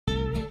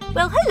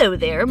Well, hello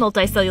there,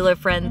 multicellular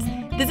friends.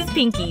 This is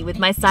Pinky with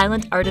my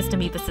silent artist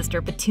amoeba sister,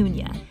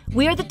 Petunia.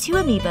 We are the two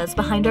amoebas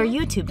behind our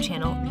YouTube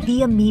channel,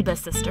 The Amoeba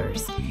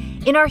Sisters.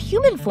 In our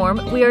human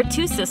form, we are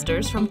two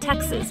sisters from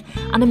Texas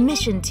on a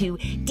mission to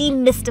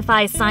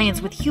demystify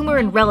science with humor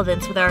and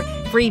relevance with our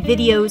free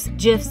videos,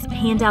 GIFs,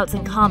 handouts,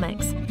 and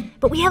comics.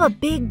 But we have a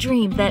big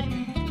dream that,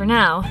 for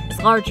now,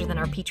 is larger than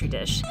our Petri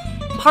dish.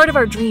 Part of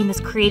our dream is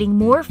creating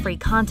more free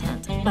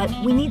content, but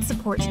we need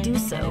support to do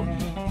so.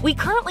 We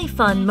currently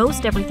fund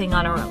most everything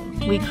on our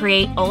own. We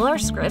create all our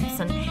scripts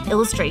and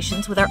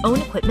illustrations with our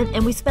own equipment,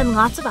 and we spend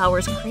lots of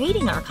hours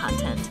creating our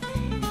content.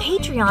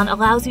 Patreon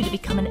allows you to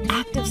become an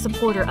active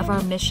supporter of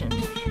our mission.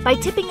 By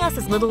tipping us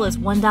as little as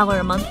 $1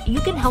 a month, you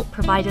can help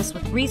provide us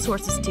with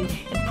resources to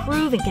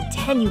improve and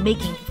continue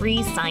making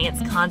free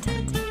science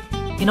content.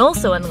 You can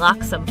also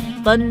unlock some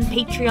fun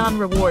Patreon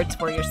rewards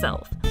for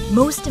yourself.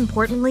 Most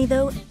importantly,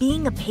 though,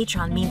 being a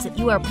patron means that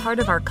you are part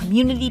of our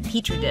community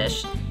Petri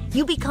dish.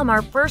 You become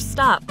our first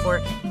stop for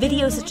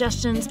video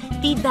suggestions,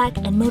 feedback,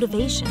 and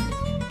motivation.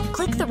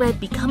 Click the red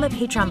Become a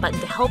Patron button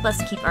to help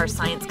us keep our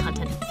science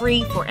content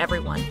free for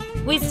everyone.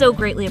 We so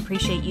greatly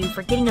appreciate you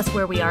for getting us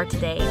where we are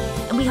today,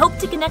 and we hope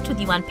to connect with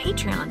you on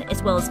Patreon,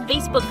 as well as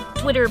Facebook,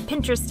 Twitter,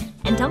 Pinterest,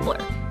 and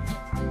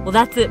Tumblr. Well,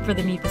 that's it for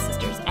the Amoeba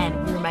Sisters,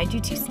 and we remind you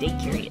to stay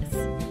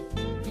curious.